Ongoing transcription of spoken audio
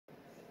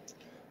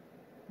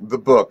The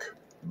book,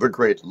 The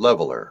Great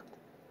Leveler,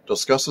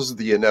 discusses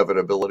the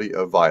inevitability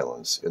of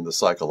violence in the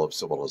cycle of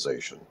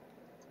civilization.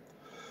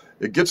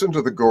 It gets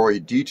into the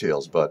gory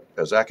details, but,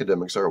 as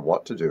academics are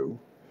wont to do,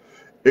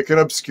 it can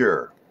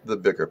obscure the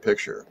bigger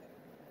picture.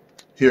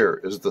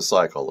 Here is the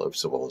cycle of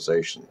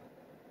civilization.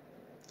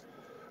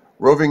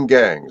 Roving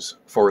gangs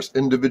force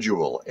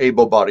individual,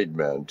 able-bodied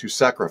men to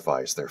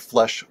sacrifice their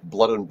flesh,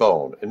 blood, and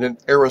bone in an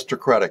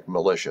aristocratic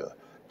militia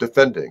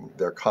defending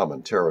their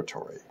common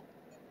territory.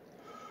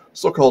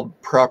 So-called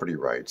property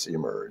rights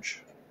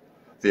emerge.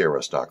 The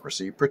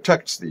aristocracy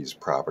protects these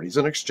properties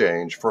in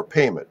exchange for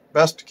payment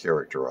best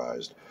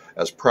characterized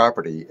as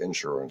property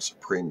insurance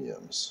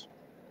premiums.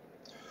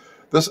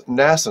 This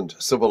nascent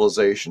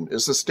civilization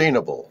is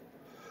sustainable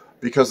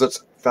because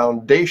its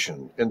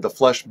foundation in the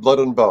flesh, blood,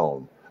 and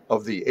bone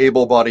of the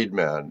able-bodied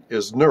men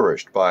is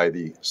nourished by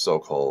the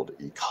so-called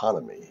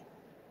economy.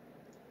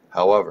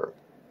 However,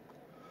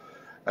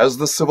 as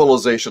the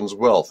civilization's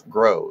wealth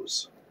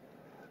grows,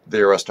 the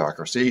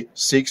aristocracy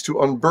seeks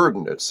to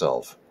unburden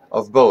itself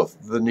of both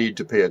the need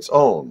to pay its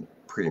own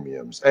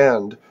premiums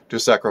and to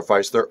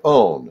sacrifice their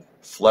own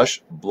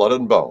flesh, blood,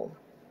 and bone.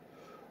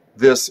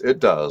 This it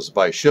does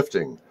by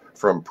shifting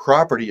from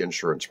property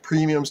insurance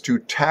premiums to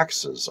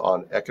taxes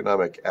on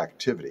economic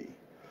activity,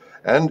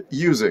 and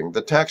using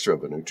the tax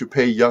revenue to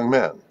pay young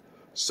men,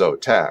 so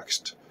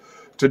taxed,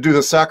 to do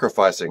the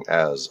sacrificing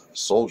as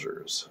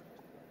soldiers.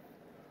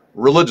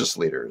 Religious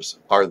leaders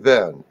are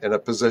then in a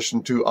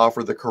position to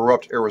offer the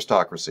corrupt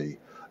aristocracy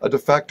a de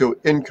facto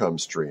income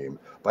stream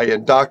by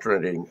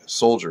indoctrinating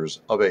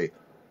soldiers of a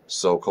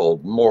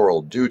so-called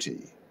moral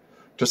duty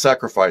to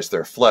sacrifice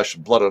their flesh,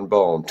 blood, and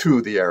bone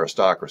to the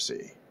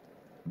aristocracy.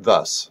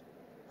 Thus,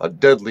 a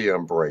deadly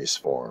embrace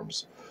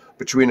forms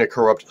between a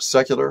corrupt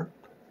secular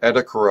and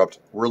a corrupt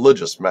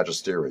religious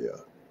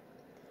magisteria.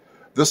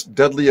 This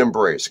deadly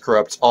embrace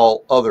corrupts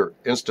all other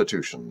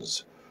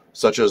institutions,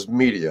 such as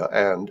media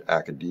and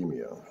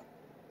academia.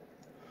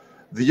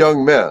 The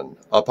young men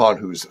upon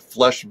whose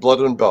flesh, blood,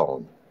 and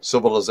bone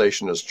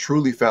civilization is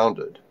truly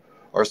founded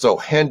are so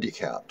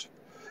handicapped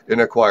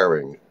in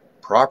acquiring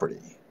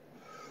property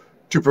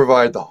to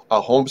provide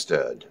a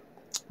homestead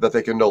that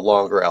they can no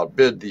longer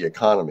outbid the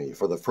economy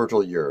for the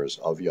fertile years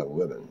of young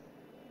women.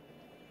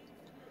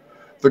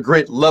 The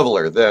Great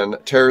Leveler then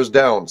tears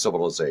down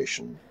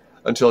civilization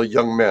until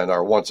young men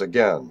are once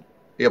again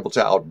able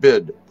to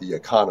outbid the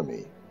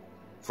economy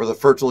for the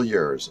fertile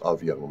years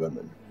of young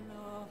women.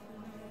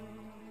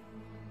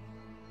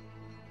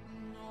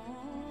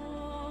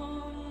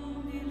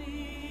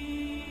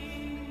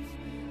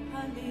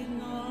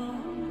 Hallelujah.